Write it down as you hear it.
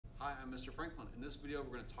Hi, I'm Mr. Franklin. In this video,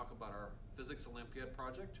 we're going to talk about our Physics Olympiad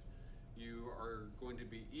project. You are going to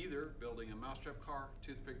be either building a mousetrap car,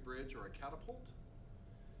 toothpick bridge, or a catapult.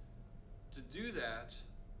 To do that,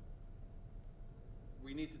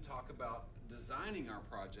 we need to talk about designing our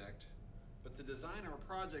project, but to design our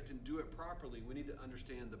project and do it properly, we need to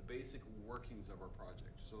understand the basic workings of our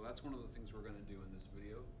project. So that's one of the things we're going to do in this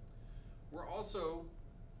video. We're also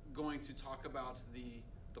going to talk about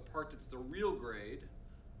the part that's the real grade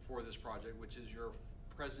for this project, which is your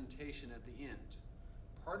presentation at the end.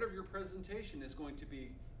 Part of your presentation is going to be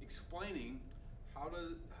explaining how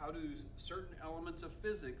do certain elements of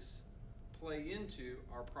physics play into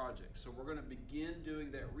our project. So we're going to begin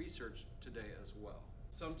doing that research today as well.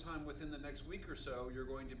 Sometime within the next week or so, you're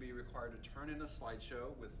going to be required to turn in a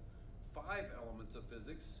slideshow with 5 elements of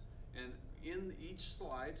physics, and in each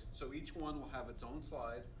slide, so each one will have its own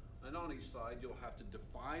slide, and on each slide you'll have to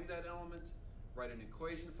define that element, write an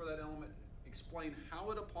equation for that element, explain how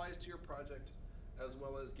it applies to your project, as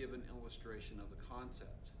well as give an illustration of the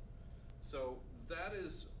concept. So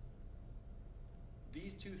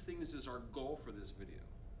these two things is our goal for this video.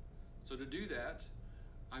 So to do that,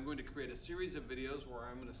 I'm going to create a series of videos where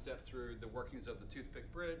I'm going to step through the workings of the toothpick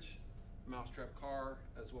bridge, mousetrap car,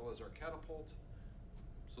 as well as our catapult,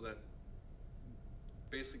 so that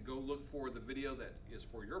basically go look for the video that is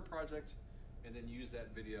for your project and then use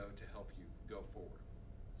that video to help you go forward.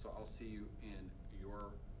 So I'll see you in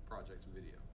your project video.